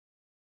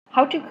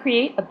How to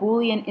create a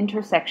Boolean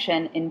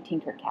intersection in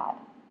TinkerCAD.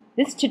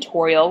 This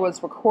tutorial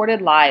was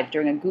recorded live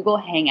during a Google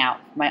Hangout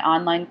for my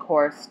online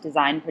course,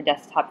 Design for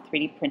Desktop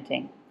 3D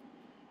Printing.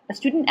 A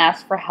student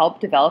asked for help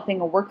developing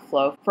a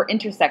workflow for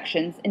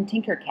intersections in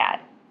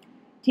TinkerCAD.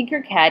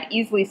 TinkerCAD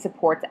easily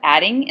supports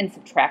adding and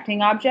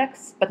subtracting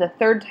objects, but the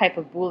third type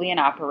of Boolean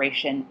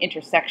operation,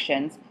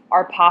 intersections,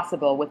 are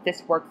possible with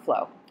this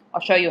workflow. I'll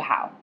show you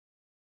how.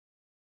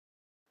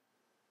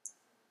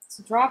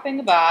 So dropping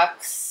a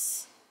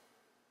box,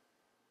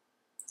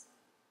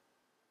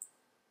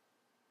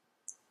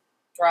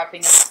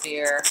 dropping a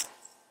sphere,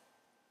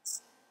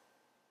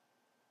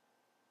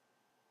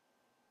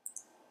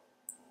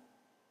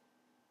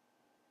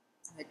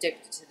 I'm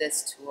addicted to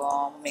this tool.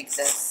 I'll make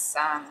this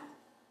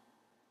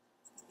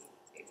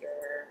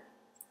bigger.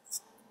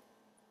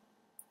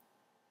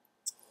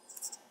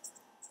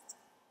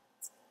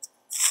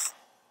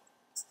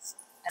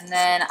 And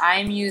then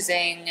I'm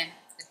using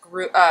the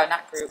group,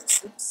 not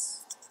groups,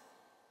 oops.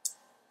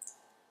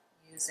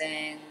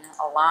 Using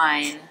a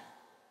line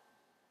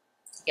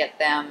to get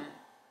them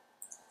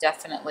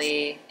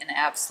definitely and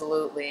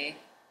absolutely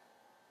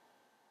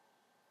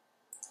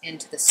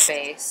into the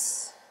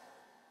space.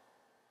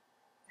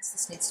 I guess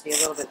this needs to be a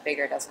little bit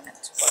bigger, doesn't it,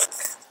 to work?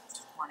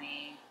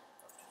 20,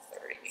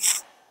 30.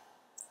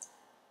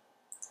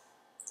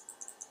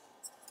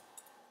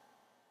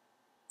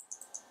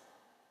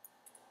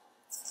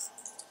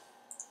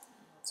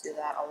 Let's do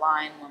that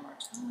align one more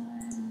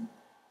time.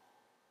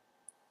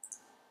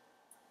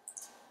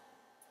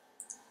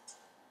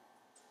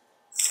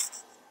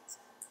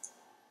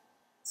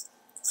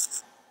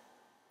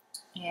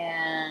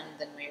 And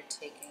then we're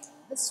taking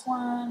this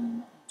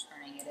one and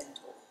turning it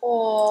into a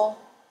whole.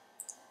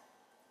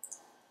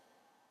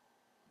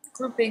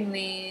 Grouping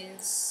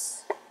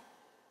these,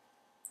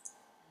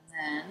 and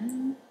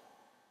then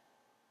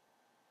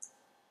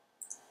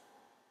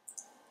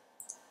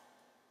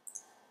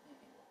maybe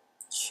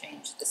we'll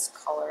change this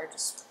color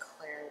just for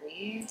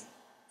clarity.